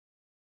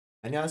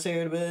안녕하세요,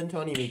 여러분.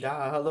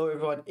 Tony입니다. Hello,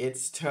 everyone.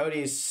 It's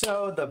Tony.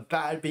 So, the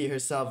bad bee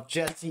herself,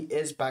 Jessi,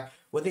 is back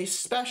with a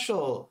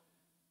special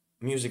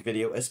music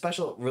video, a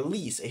special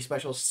release, a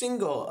special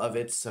single of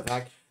its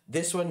fact.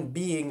 This one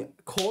being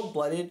Cold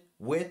Blooded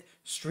with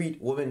Street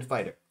Woman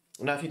Fighter.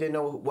 Now, if you didn't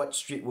know what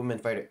Street Woman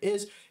Fighter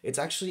is, it's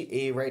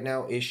actually right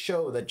now a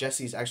show that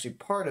Jessi's actually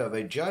part of,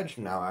 a judge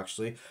now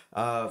actually,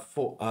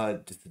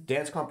 for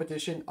dance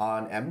competition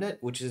on Mnet,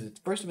 which is its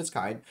first of its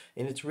kind,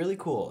 and it's really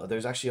cool.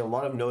 There's actually a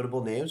lot of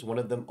notable names, one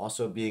of them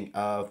also being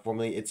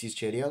formerly Itzy's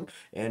Chaeryung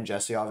and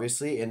Jessi,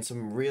 obviously, and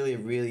some really,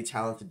 really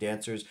talented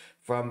dancers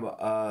from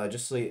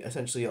just like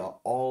essentially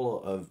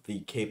all of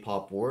the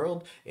K-pop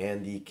world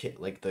and the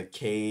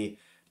K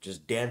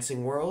just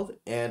dancing world,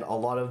 and a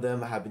lot of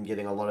them have been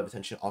getting a lot of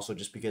attention also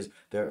just because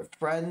they're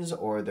friends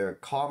or they're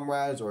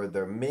comrades or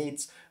they're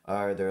mates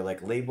or they're like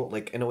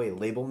in a way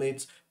label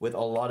mates with a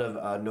lot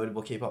of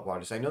notable K-pop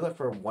artists. I know that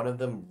for one of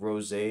them,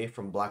 Rose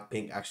from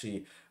Blackpink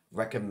actually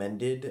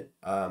recommended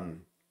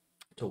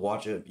to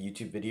watch a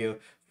YouTube video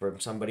from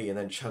somebody, and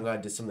then Chungha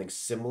did something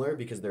similar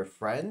because they're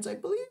friends, I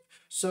believe.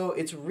 So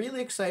it's really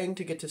exciting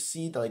to get to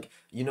see, like,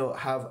 you know,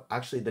 have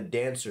actually the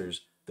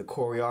dancers, the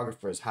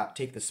choreographers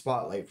take the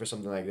spotlight for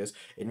something like this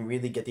and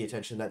really get the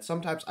attention that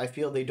sometimes I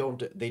feel they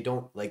don't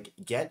like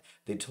get,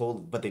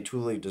 but they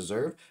truly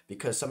deserve,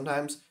 because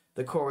sometimes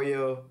the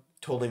choreo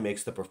totally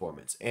makes the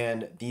performance,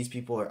 and these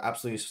people are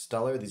absolutely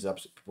stellar. These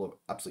people are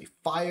absolutely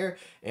fire,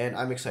 and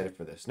I'm excited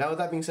for this. Now, with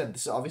that being said,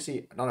 this is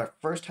obviously not our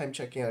first time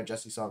checking out a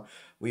Jessi song.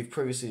 We've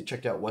previously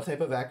checked out What Type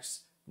of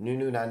X,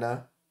 Nunu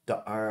Nana,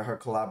 her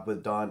collab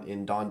with Dawn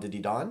in Dawn Diddy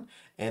Dawn,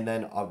 and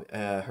then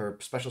her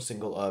special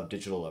single of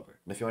Digital Lover.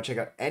 And if you want to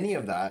check out any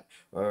of that,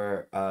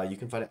 or you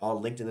can find it all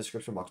linked in the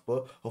description box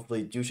below.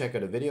 Hopefully do check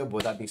out a video. But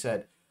with that being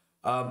said,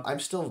 I'm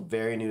still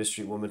very new to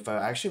Street Woman Fighter.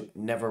 I actually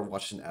never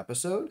watched an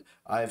episode.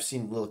 I've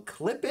seen little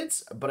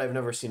clippets, but I've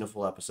never seen a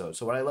full episode.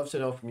 So what I'd love to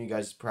know from you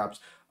guys is perhaps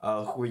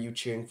who are you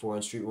cheering for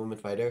in Street Woman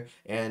Fighter,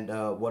 and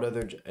what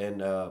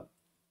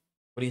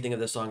do you think of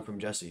this song from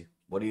Jessi?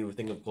 What do you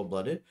think of Cold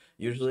Blooded?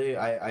 Usually,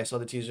 I saw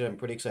the teaser. I'm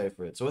pretty excited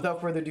for it. So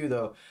without further ado,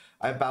 though,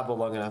 I've babbled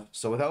long enough.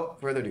 So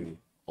without further ado,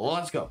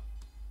 let's go.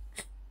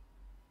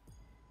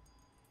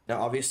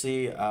 Now,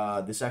 obviously,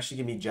 this is actually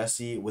gonna be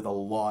Jessi with a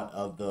lot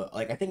of the,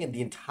 like, I think in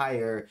the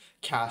entire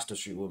cast of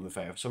Street Woman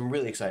Fighter. So I'm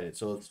really excited.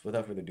 So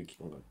without further ado,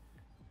 keep on going.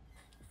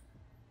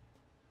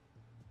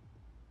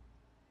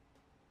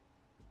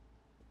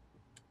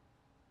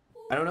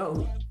 I don't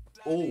know.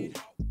 Oh.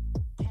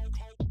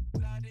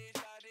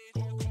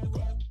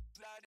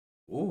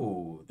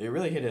 Ooh, they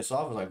really hit us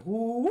off. I was like,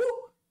 ooh,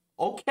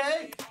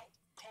 okay.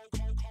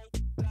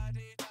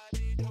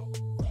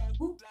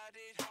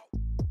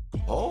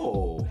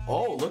 Ooh.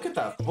 Oh, look at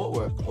that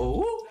footwork.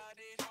 Oh.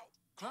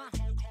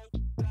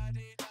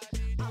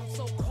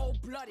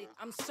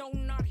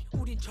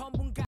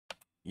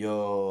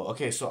 Yo,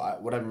 okay, so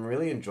what I'm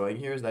really enjoying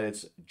here is that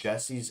it's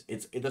Jessi's.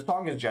 The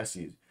song is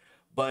Jessi's,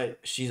 but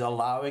she's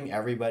allowing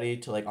everybody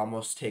to like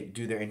almost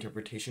do their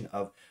interpretation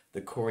of the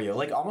choreo.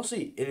 Like almost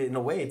in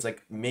a way, it's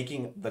like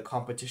making the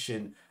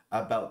competition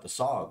about the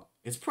song.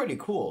 It's pretty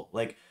cool.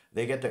 Like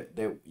you get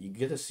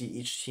to see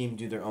each team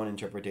do their own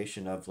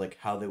interpretation of like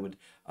how they would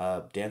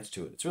dance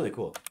to it. It's really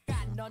cool.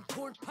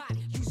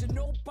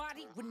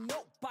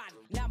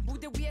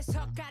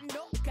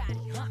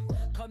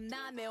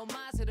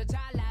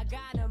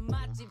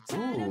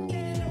 Ooh.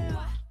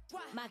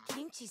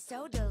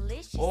 So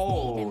delicious.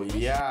 Oh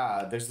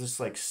yeah, there's this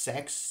like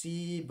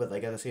sexy but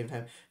like at the same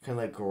time kind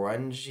of like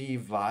grungy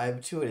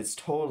vibe to it. It's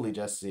totally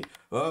Jessi.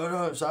 Oh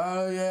no,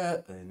 sorry,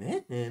 yeah.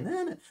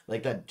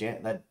 Like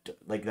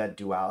that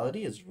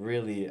duality is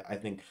really, I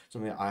think,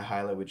 something I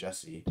highlight with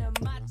Jessi.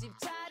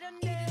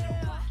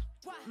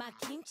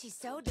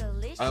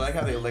 I like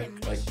how they lick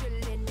like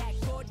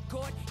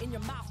good in the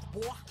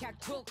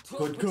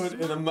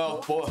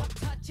mouth, boy.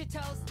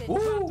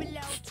 Woo!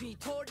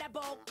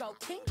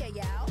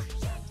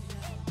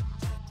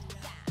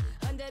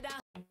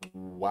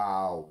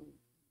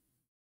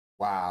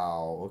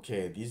 Wow.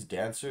 Okay, these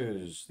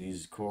dancers,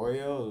 these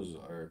choreos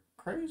are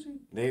crazy.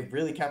 They've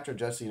really captured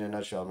Jessi in a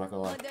nutshell. I'm not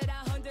gonna lie.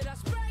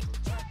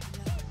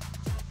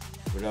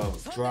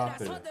 Without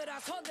dropping it.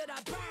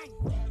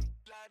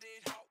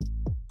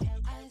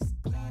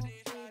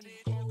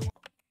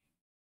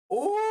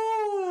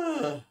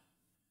 Ooh!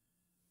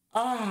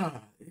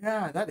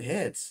 Yeah, that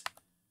hits.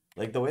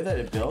 Like the way that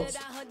it builds.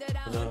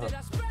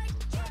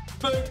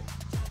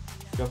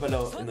 Drop it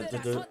out in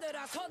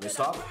the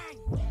stop.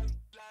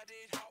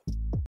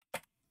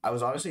 I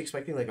was honestly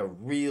expecting like a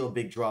real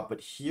big drop,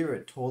 but here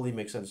it totally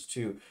makes sense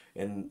too.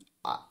 And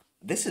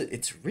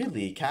it's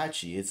really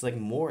catchy. It's like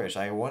Moorish.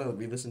 I want to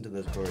re-listen to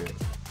this for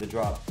the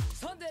drop.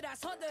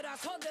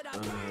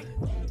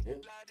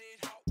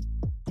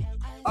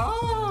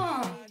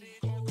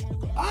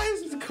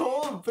 Ice is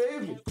cold,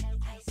 baby.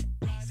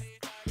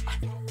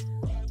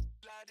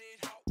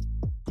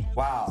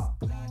 Wow.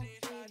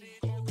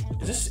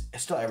 Is this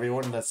still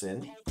everyone that's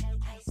in?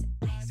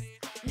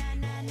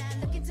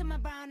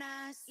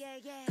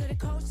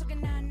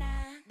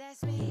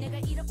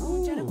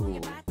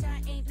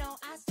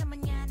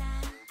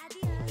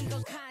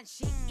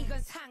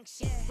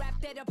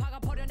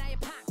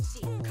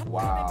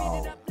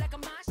 Wow.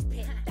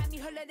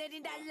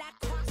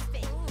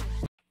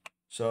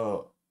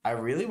 So I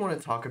really want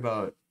to talk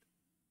about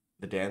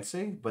the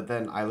dancing, but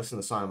then I listen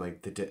to the song, I'm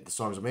like, the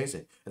song's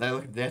amazing. And then I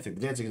look at the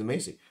dancing is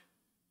amazing.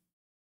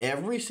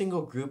 Every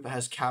single group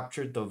has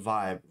captured the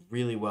vibe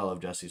really well of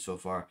Jessi so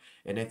far.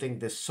 And I think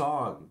this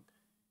song,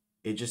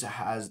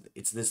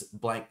 it's this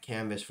blank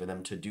canvas for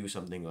them to do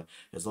something. Like,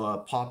 there's a lot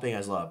of popping,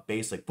 has a lot of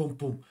bass, like boom,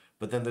 boom.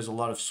 But then there's a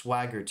lot of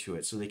swagger to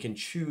it. So they can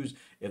choose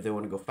if they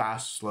want to go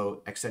fast,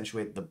 slow,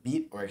 accentuate the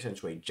beat, or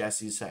accentuate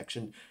Jessi's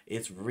section.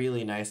 It's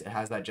really nice. It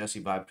has that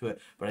Jessi vibe to it.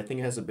 But I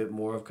think it has a bit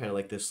more of kind of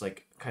like this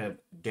like kind of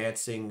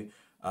dancing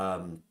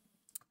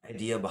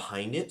idea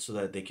behind it, so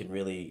that they can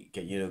really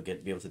be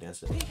able to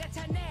dance it.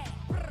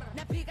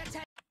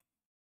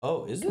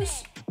 Oh, is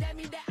this?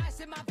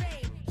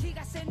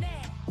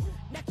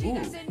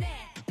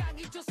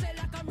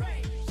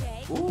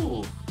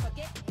 Ooh.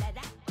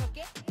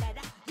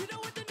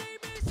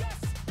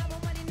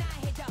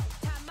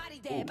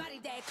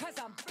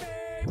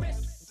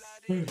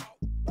 Ooh.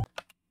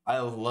 I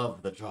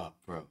love the drop,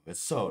 bro. It's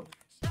so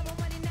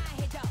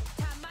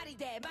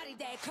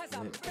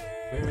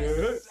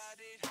nice.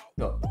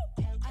 Go.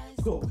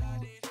 Go.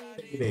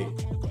 Baby.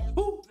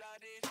 Ooh.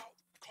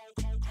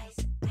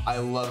 I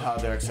love how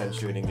they're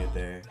accentuating it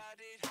there.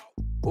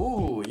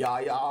 Ooh, yeah,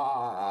 yeah.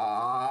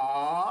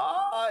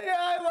 Yeah,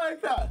 I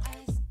like that.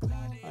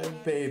 My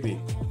baby.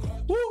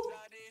 Woo.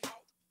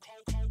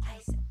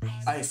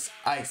 Ice,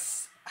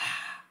 ice.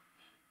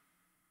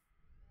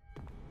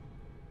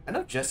 I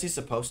know Jessi's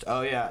supposed to.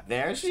 Oh yeah,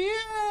 there she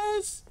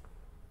is.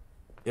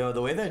 Yo,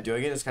 the way they're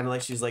doing it is kind of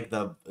like she's like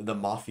the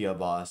mafia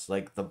boss,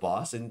 like the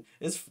boss, and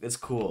it's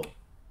cool.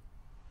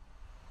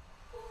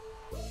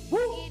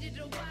 Woo.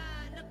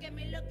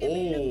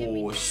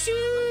 Oh,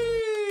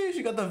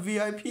 she got the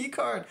VIP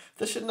card,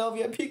 the Chanel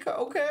VIP card.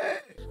 Okay.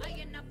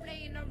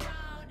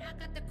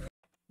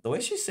 The way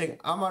she's saying,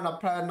 "I'm gonna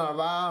play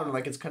around,"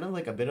 like it's kind of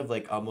like a bit of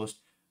like almost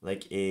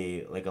like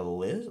a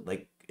Liz,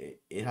 like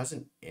it has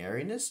an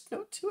airiness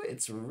note to it.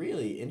 It's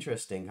really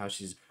interesting how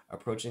she's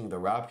approaching the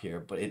rap here,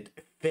 but it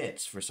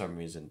fits for some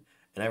reason,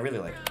 and I really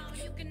like it.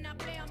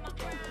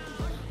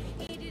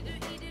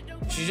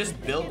 She's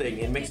just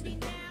building and makes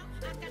it.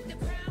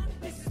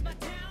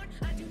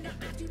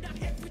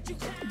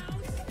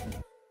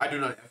 I do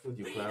not F with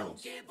you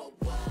clowns.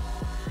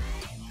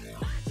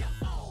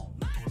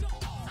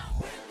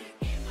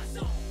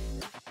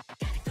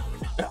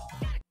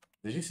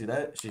 Did you see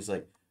that? She's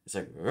like, it's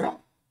like, rah.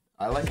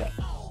 I like that.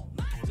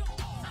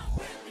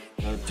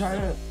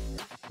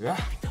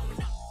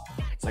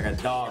 It's like a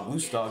dog,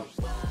 loose dog.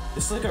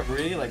 This is like a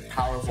really like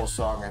powerful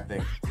song, I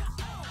think.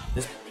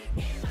 This.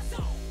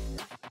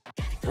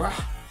 Rah.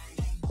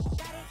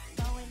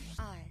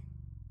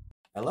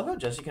 I love how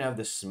Jessi can have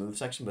this smooth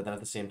section, but then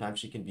at the same time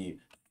she can be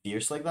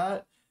fierce like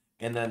that.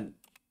 And then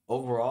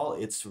overall,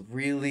 it's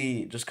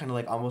really just kind of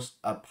like almost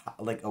a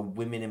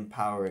women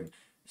empowering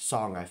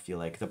song. I feel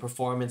like the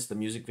performance, the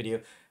music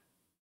video,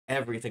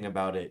 everything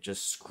about it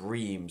just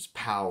screams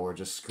power,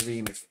 just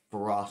screams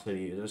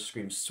ferocity, it just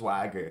screams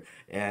swagger,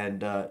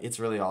 and it's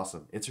really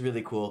awesome. It's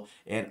really cool,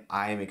 and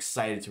I am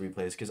excited to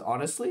replay this because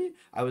honestly,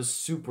 I was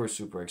super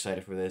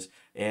excited for this,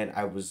 and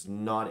I was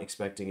not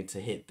expecting it to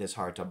hit this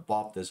hard, to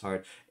bop this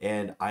hard,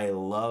 and I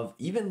love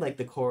even like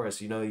the chorus.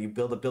 You know, you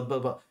build,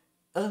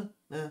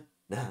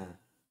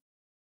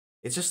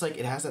 it's just like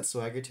it has that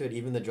swagger to it.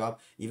 Even the drop,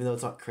 even though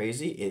it's not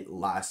crazy, it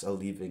lasts a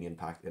leaving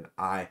impact, and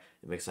I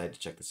am excited to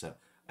check this out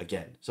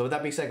again. So with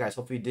that being said, guys,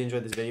 hopefully you did enjoy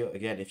this video.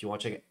 Again, if you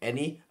want to check out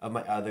any of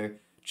my other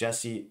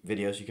Jessi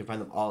videos, you can find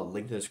them all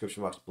linked in the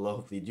description box below.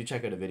 Hopefully you do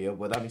check out a video.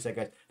 With that being said,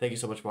 guys, thank you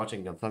so much for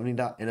watching.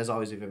 And as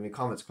always, if you have any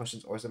comments,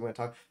 questions, or something I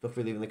talk, feel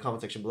free to leave in the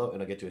comment section below,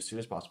 and I'll get to it as soon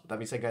as possible. With that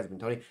being said, guys, I've been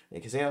Tony.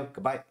 Thank you,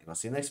 goodbye, and I'll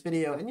see you in the next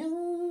video. And